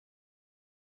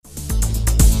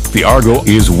the ARGO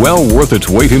is well worth its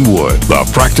weight in wood. The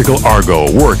practical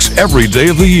ARGO works every day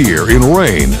of the year in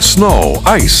rain, snow,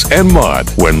 ice, and mud.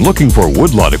 When looking for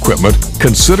woodlot equipment,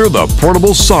 consider the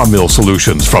portable sawmill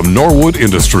solutions from Norwood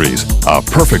Industries, a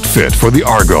perfect fit for the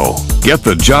ARGO. Get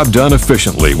the job done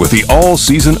efficiently with the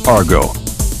all-season ARGO.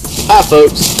 Hi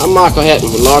folks, I'm Michael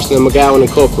Hatton with Larson & McGowan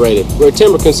Incorporated. We're a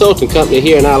timber consulting company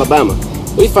here in Alabama.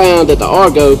 We found that the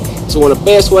ARGO is one of the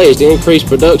best ways to increase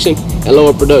production and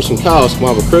lower production costs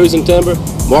while we're cruising timber,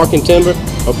 marking timber,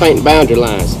 or painting boundary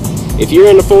lines. If you're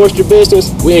in the forestry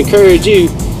business, we encourage you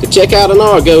to check out an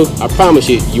ARGO. I promise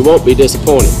you, you won't be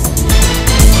disappointed.